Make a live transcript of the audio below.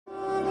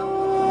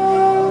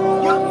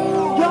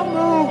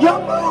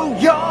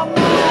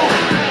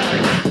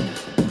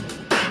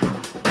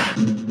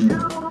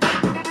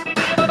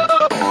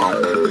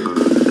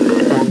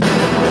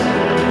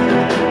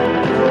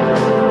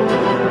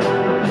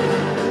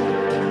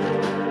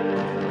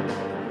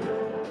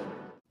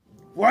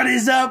What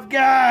is up,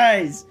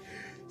 guys?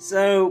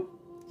 So,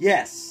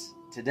 yes,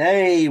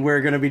 today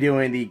we're going to be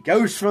doing the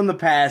Ghost from the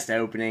Past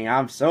opening.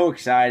 I'm so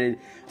excited.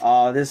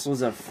 This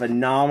was a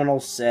phenomenal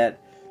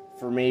set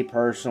for me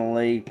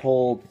personally.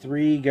 Pulled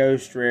 3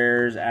 ghost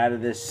rares out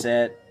of this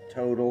set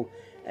total,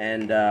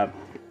 and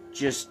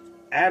just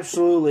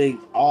absolutely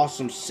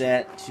awesome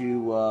set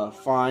to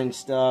find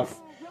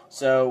stuff.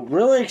 So,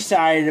 really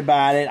excited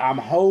about it. I'm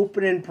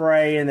hoping and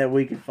praying that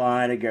we can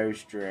find a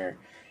ghost rare.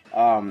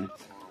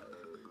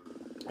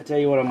 I tell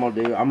you what I'm going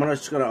to do. I'm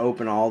just going to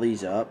open all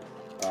these up,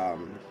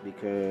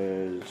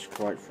 because,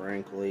 quite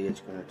frankly, it's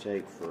going to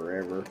take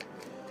forever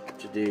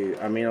to do.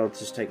 I mean, it'll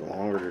just take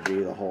longer to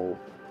do the whole,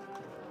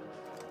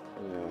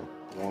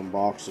 one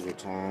box at a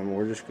time.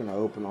 We're just going to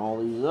open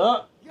all these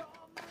up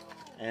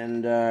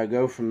and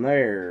go from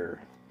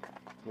there.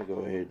 Let me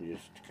go ahead and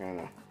just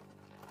kind of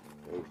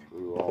go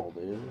through all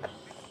this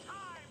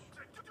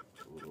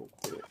real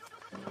quick.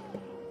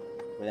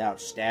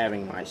 Without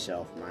stabbing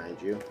myself, mind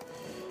you.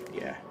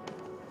 Yeah.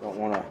 Don't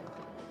want to,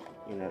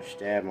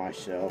 stab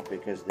myself,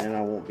 because then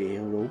I won't be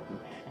able to open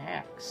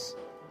packs.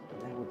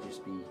 And that would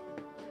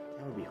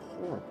be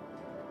horrible.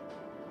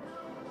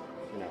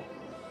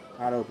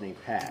 Not opening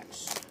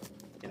packs.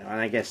 And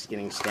I guess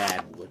getting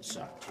stabbed would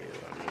suck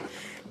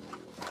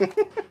too.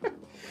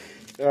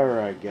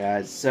 Alright,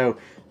 guys. So,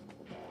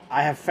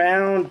 I have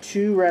found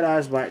 2 Red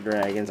Eyes Black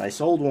Dragons. I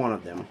sold one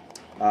of them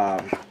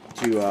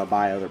to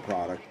buy other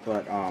product.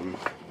 But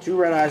 2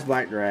 Red Eyes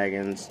Black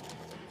Dragons.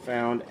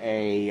 Found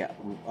a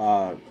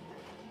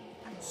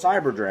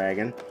Cyber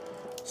Dragon.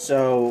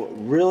 So,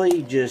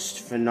 really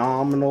just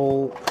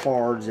phenomenal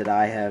cards that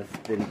I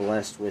have been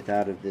blessed with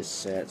out of this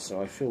set.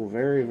 So, I feel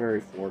very, very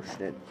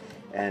fortunate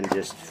and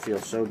just feel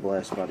so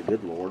blessed by the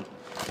good Lord.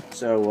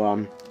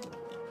 So,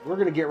 we're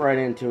going to get right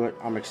into it.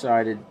 I'm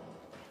excited.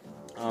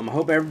 I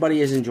hope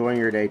everybody is enjoying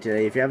your day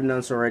today. If you haven't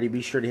done so already,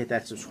 be sure to hit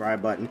that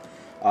subscribe button.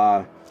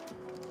 Want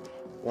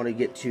to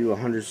get to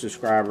 100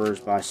 subscribers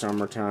by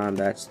summertime.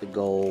 That's the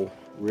goal.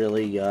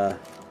 Really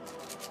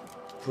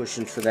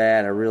pushing for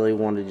that. I really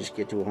want to just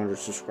get to 100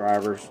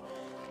 subscribers.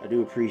 I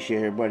do appreciate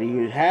everybody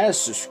who has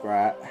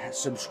subscribed.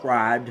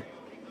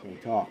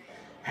 Can't talk.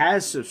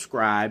 Has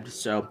subscribed.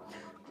 So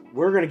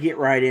we're going to get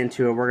right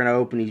into it. We're going to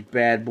open these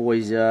bad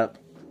boys up.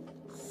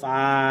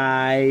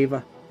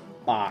 5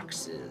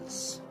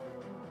 boxes.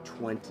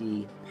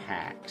 20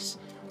 packs.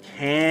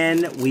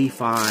 Can we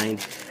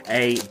find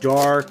a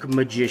Dark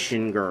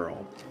Magician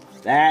Girl?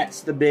 That's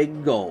the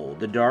big goal,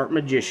 the Dark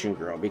Magician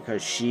Girl,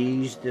 because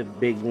she's the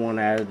big one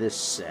out of this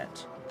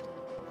set.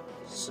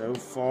 So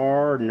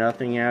far,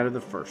 nothing out of the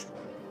first one.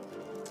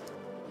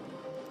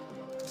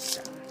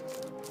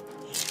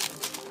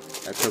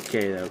 That's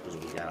okay, though, because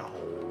we got a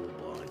whole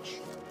bunch.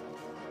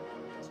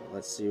 So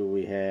let's see what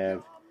we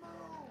have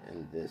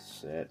in this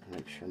set.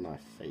 Make sure my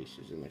face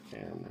is in the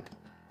camera.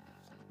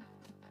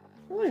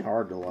 It's really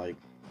hard to,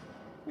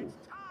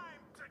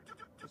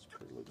 that's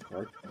pretty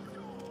hard.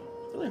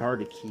 Really hard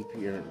to keep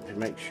you to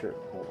make sure.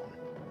 Hold on.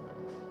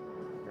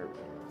 There we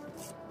go.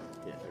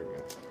 Yeah, there we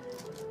go.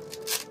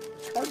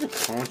 It's hard to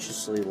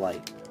consciously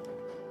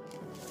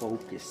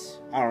focus.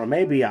 I don't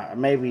know.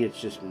 Maybe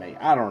it's just me.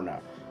 I don't know.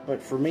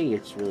 But for me,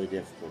 it's really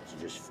difficult to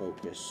just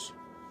focus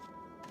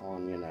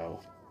on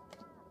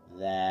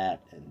that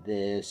and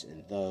this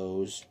and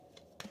those.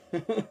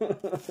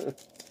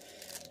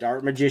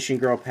 Dark Magician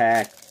Girl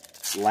pack.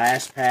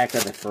 Last pack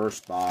of the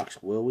first box.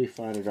 Will we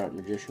find a Dark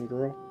Magician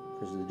Girl?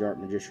 Because of the Dark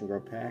Magician Girl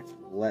pack?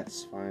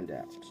 Let's find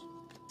out.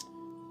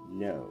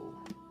 No,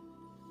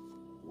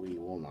 we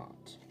will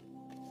not.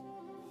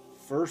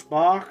 First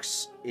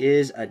box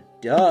is a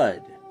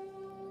dud.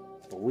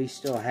 But we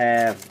still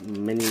have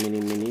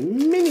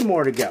many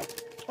more to go.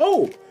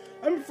 Oh,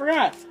 I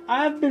forgot.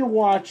 I've been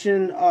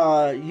watching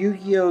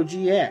Yu-Gi-Oh!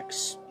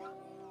 GX.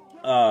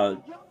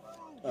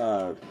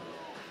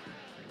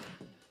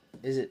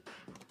 Is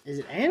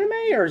it anime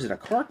or is it a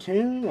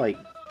cartoon?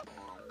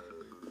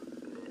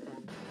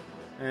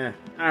 I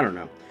don't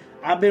know.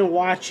 I've been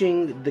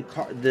watching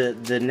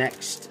the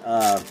next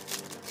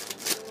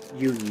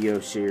Yu-Gi-Oh!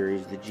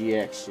 Series, the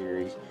GX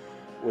series,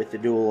 with the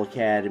Duel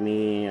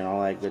Academy and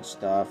all that good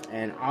stuff.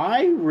 And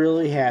I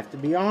really have to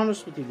be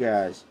honest with you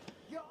guys.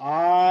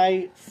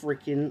 I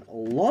freaking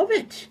love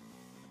it.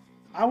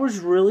 I was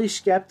really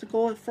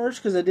skeptical at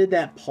first because I did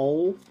that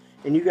poll,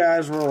 and you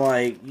guys were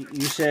like,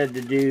 you said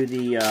to do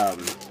the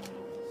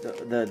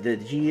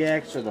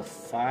GX or the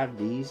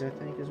 5Ds, I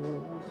think is what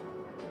it was.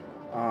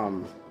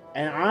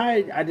 And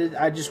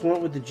I just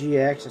went with the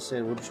GX. I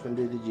said, we're just going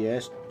to do the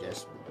GS,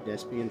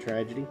 Despy and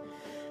Tragedy.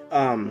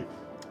 And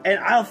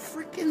I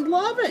freaking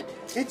love it.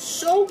 It's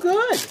so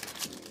good.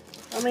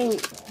 I mean,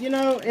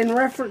 in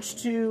reference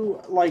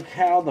to,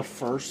 how the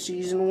first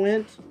season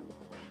went,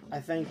 I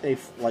think they've,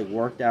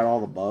 worked out all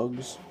the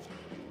bugs.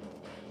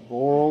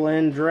 Boral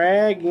and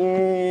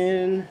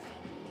Dragon.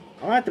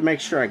 I'll have to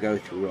make sure I go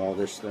through all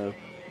this, though,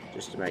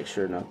 just to make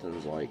sure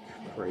nothing's,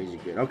 crazy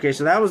good. Okay,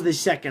 so that was the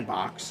second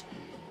box.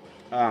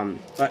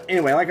 But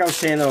anyway, like I was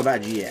saying, though,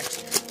 about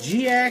GX.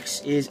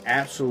 GX is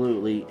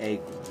absolutely a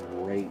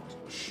great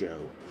show.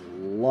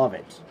 love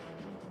it.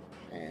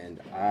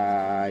 And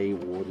I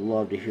would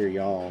love to hear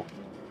y'all.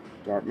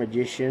 Dark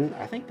Magician,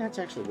 I think that's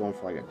actually going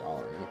for like $1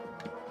 now.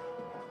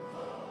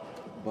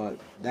 But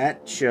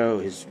that show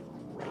is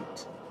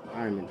great.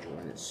 I'm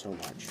enjoying it so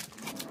much.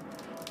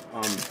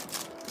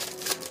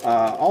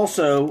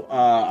 Also,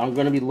 I'm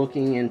going to be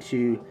looking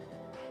into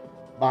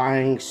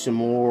buying some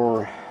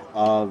more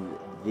of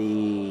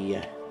the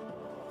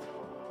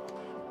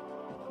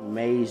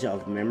Maze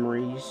of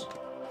Memories.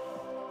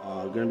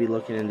 Going to be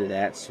looking into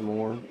that some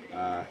more.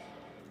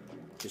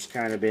 Just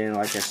kind of been,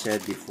 like I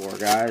said before,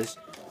 guys,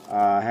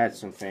 I had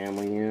some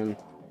family in,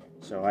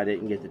 so I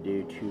didn't get to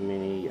do too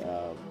many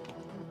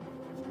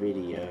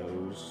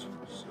videos.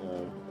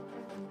 So,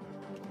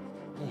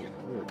 man,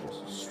 we're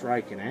just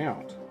striking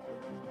out.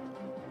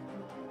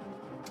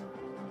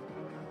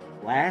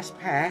 Last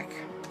pack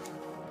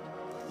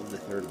of the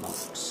 3rd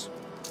box.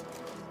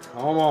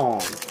 Come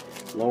on.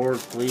 Lord,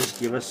 please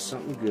give us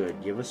something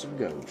good. Give us a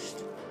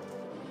ghost.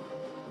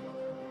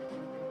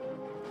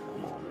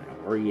 Come on now.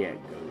 Where you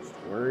at, ghost?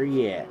 Where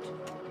you at?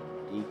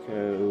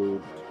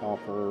 Decode,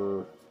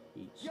 Topper,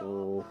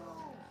 Pixel,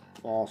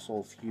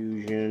 Fossil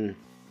Fusion.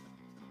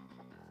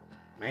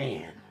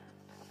 Man.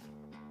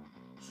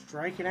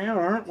 Striking out,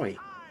 aren't we?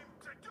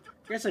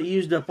 Guess I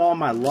used up all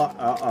my luck.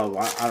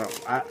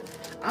 I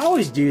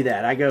always do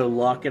that. I go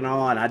luck and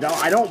all, and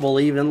I don't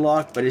believe in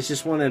luck, but it's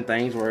just one of them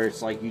things where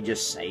it's like you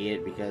just say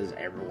it because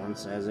everyone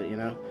says it, you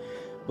know.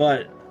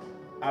 But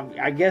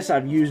I guess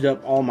I've used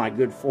up all my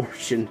good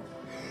fortune.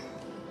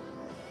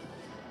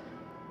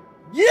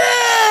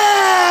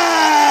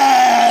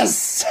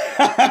 Yes!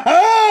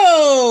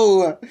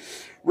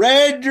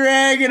 Red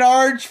Dragon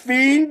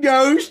Archfiend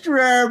Ghost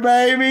Rare,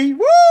 baby!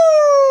 Woo!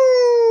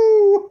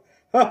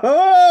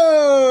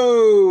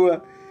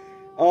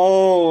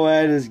 Oh,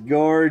 that is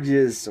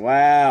gorgeous.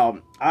 Wow.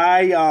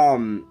 I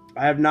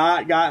have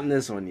not gotten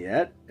this one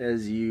yet,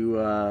 as you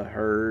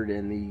heard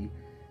in the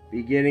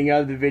beginning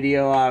of the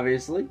video,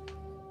 obviously.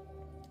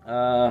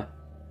 Where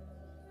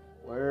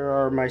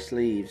are my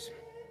sleeves?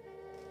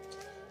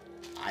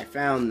 I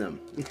found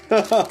them.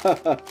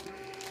 I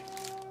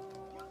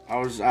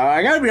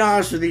gotta be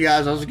honest with you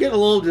guys, I was getting a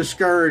little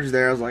discouraged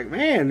there. I was like,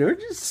 man, they're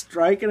just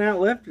striking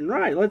out left and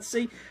right. Let's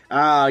see.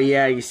 Oh,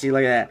 yeah, you see,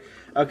 look at that.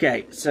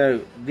 Okay,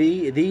 so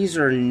these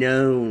are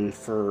known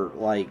for,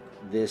 like,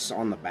 this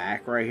on the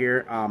back right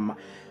here.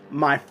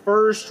 My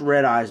first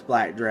Red Eyes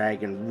Black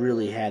Dragon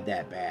really had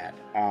that bad.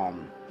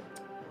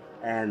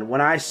 And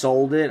when I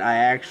sold it, I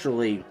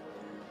actually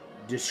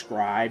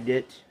described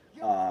it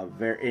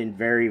in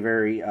very,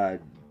 very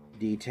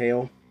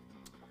detail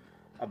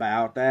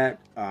about that.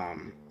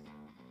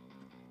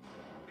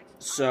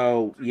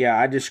 So yeah,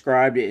 I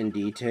described it in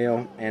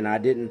detail, and I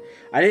didn't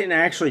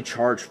actually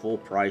charge full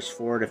price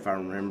for it, if I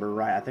remember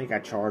right. I think I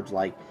charged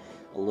like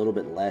a little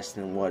bit less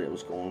than what it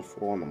was going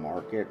for on the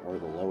market, or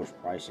the lowest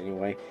price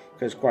anyway,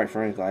 because quite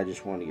frankly I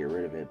just wanted to get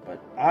rid of it. But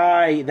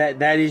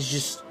that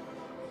is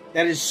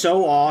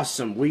so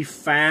awesome. We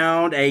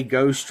found a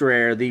ghost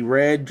rare, the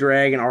Red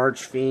Dragon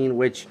Archfiend,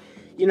 which,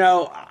 you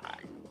know,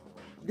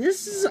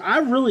 I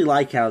really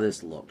like how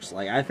this looks.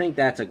 Like, I think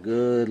that's a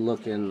good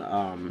looking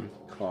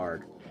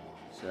card.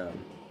 So,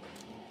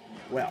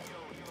 well,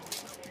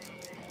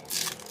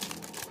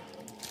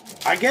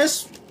 I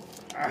guess,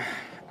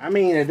 I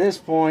mean, at this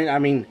point, I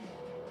mean,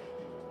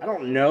 I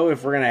don't know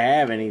if we're going to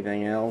have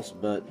anything else,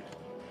 but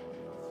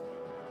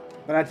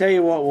I tell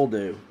you what we'll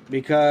do,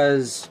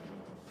 because,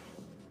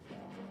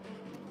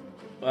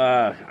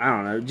 I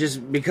don't know,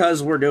 just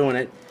because we're doing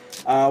it,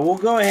 we'll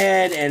go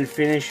ahead and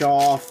finish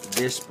off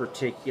this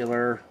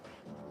particular,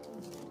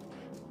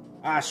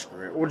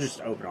 screw it, we'll just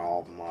open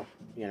all of them up,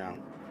 you know.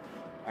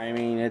 I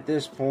mean, at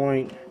this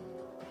point,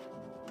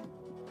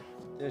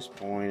 I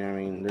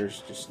mean,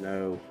 there's just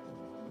no,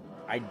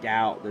 I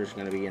doubt there's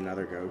going to be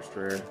another ghost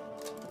rare.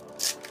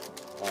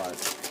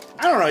 But,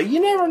 I don't know, you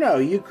never know.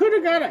 You could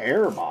have got an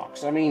error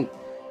box. I mean,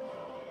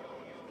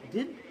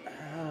 I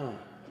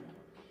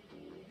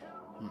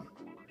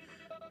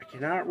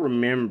cannot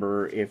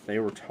remember if they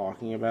were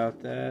talking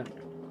about that.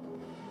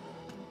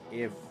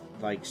 If,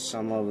 like,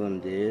 some of them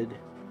did.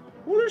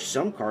 Well, there's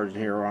some cards in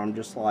here where I'm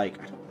just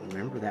like, I don't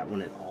remember that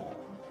one at all.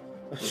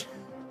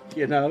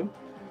 You know?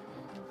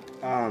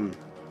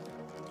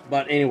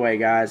 But anyway,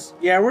 guys,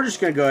 yeah, we're just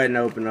going to go ahead and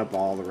open up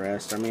all the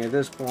rest. I mean, at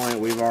this point,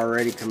 we've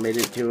already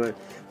committed to it.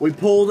 We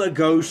pulled a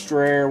ghost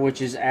rare, which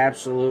is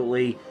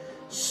absolutely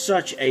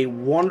such a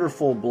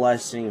wonderful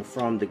blessing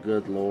from the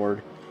good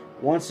Lord.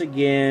 Once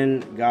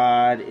again,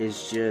 God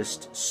is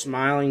just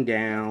smiling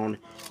down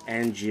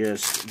and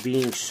just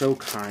being so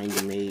kind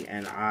to me,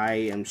 and I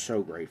am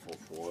so grateful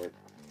for it.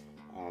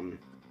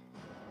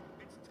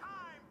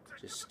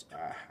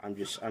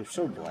 I'm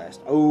so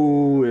blessed.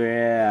 Oh,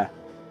 yeah.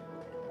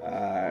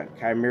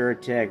 Chimera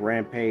Tech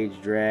Rampage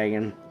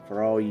Dragon,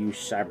 for all you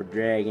Cyber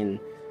Dragon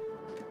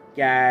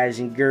guys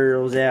and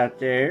girls out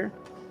there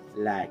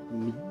like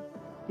me.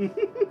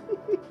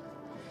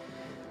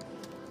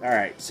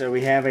 Alright, so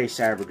we have a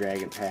Cyber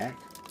Dragon pack.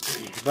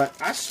 But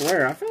I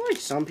swear, I feel like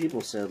some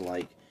people said,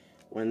 like,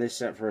 when this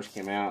set first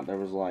came out, there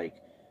was like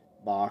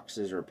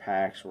boxes or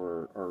packs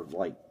or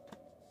like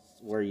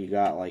where you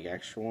got like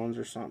extra ones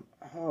or something.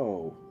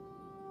 Oh,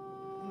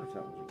 I wonder if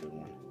that was a good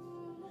one.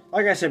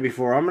 Like I said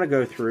before, I'm gonna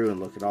go through and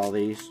look at all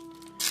these,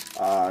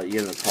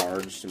 the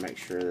cards to make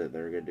sure that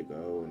they're good to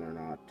go and they're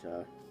not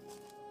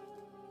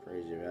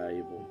crazy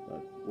valuable.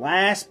 But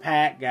last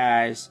pack,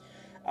 guys.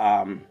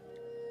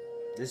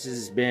 This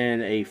has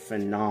been a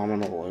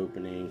phenomenal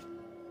opening.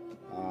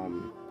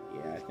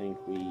 Yeah, I think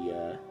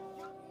yeah,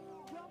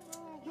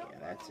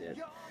 that's it.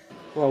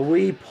 Well,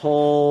 we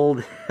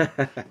pulled,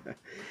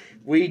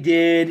 we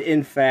did,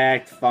 in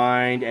fact,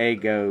 find a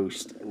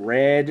ghost.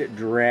 Red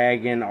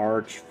Dragon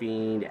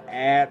Archfiend.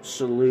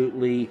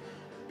 Absolutely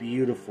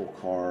beautiful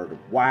card.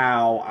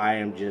 Wow,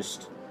 I'm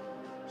just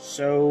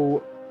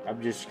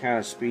kind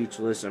of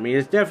speechless. I mean,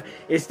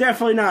 it's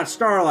definitely not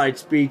Starlight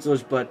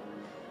speechless, but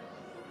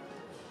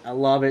I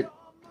love it.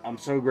 I'm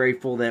so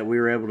grateful that we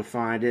were able to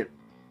find it.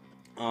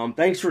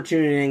 Thanks for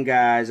tuning in,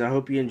 guys. I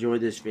hope you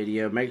enjoyed this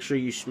video. Make sure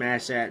you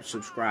smash that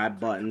subscribe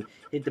button.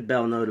 Hit the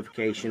bell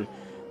notification.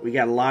 We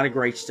got a lot of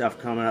great stuff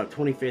coming up.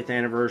 25th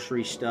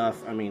anniversary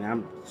stuff. I mean,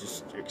 I'm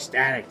just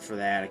ecstatic for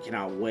that. I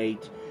cannot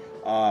wait.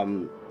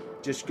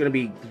 Just going to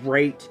be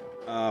great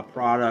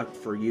product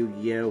for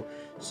Yu-Gi-Oh!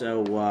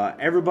 So,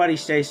 everybody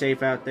stay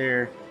safe out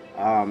there.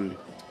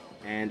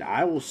 And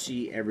I will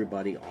see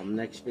everybody on the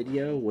next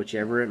video,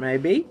 whichever it may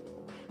be.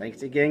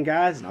 Thanks again,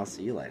 guys, and I'll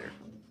see you later.